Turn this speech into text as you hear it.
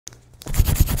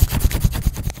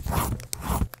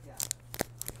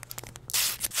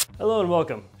Hello and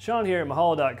welcome. Sean here at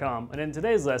Mahalo.com, and in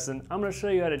today's lesson I'm going to show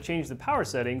you how to change the power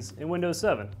settings in Windows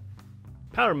 7.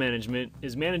 Power management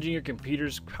is managing your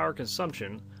computer's power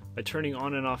consumption by turning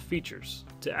on and off features.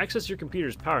 To access your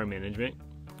computer's power management,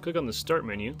 click on the Start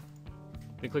menu,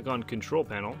 then click on Control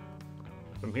Panel.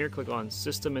 From here, click on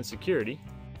System and Security,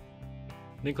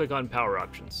 then click on Power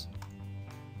Options.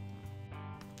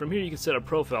 From here you can set a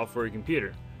profile for your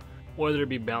computer, whether it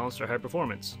be balanced or high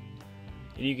performance.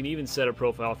 And you can even set a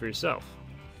profile for yourself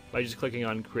by just clicking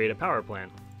on Create a Power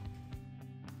Plan.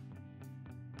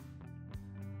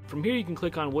 From here you can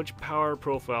click on which power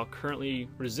profile currently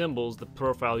resembles the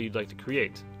profile you'd like to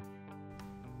create.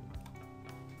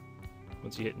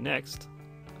 Once you hit Next,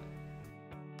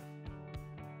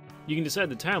 you can decide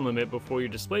the time limit before your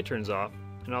display turns off,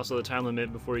 and also the time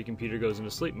limit before your computer goes into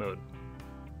sleep mode.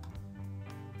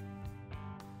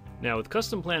 Now with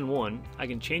Custom Plan 1, I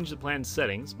can change the plan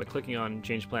settings by clicking on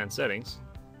Change Plan Settings.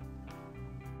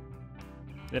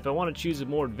 And if I want to choose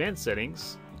more advanced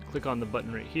settings, click on the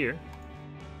button right here.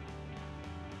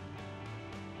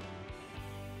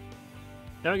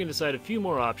 Now I can decide a few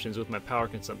more options with my power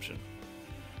consumption.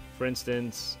 For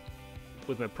instance,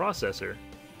 with my processor,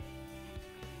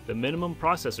 the minimum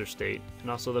processor state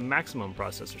and also the maximum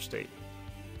processor state.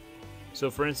 So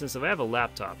for instance, if I have a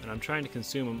laptop and I'm trying to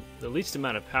consume the least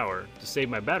amount of power to save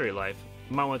my battery life,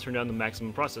 I might want to turn down the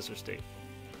maximum processor state.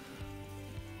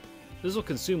 This will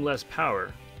consume less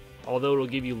power, although it will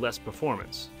give you less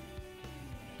performance.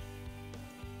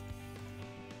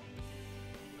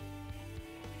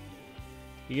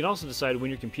 You can also decide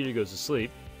when your computer goes to sleep,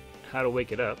 how to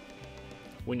wake it up,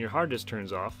 when your hard disk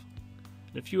turns off,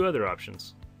 and a few other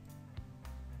options.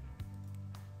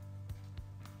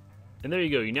 And there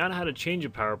you go, you now know how to change a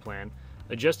power plan,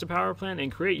 adjust a power plan,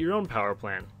 and create your own power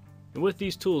plan. And with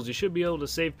these tools you should be able to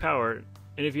save power,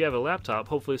 and if you have a laptop,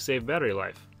 hopefully save battery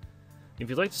life. If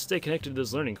you'd like to stay connected to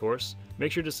this learning course,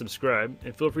 make sure to subscribe,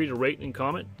 and feel free to rate and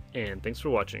comment, and thanks for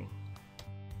watching.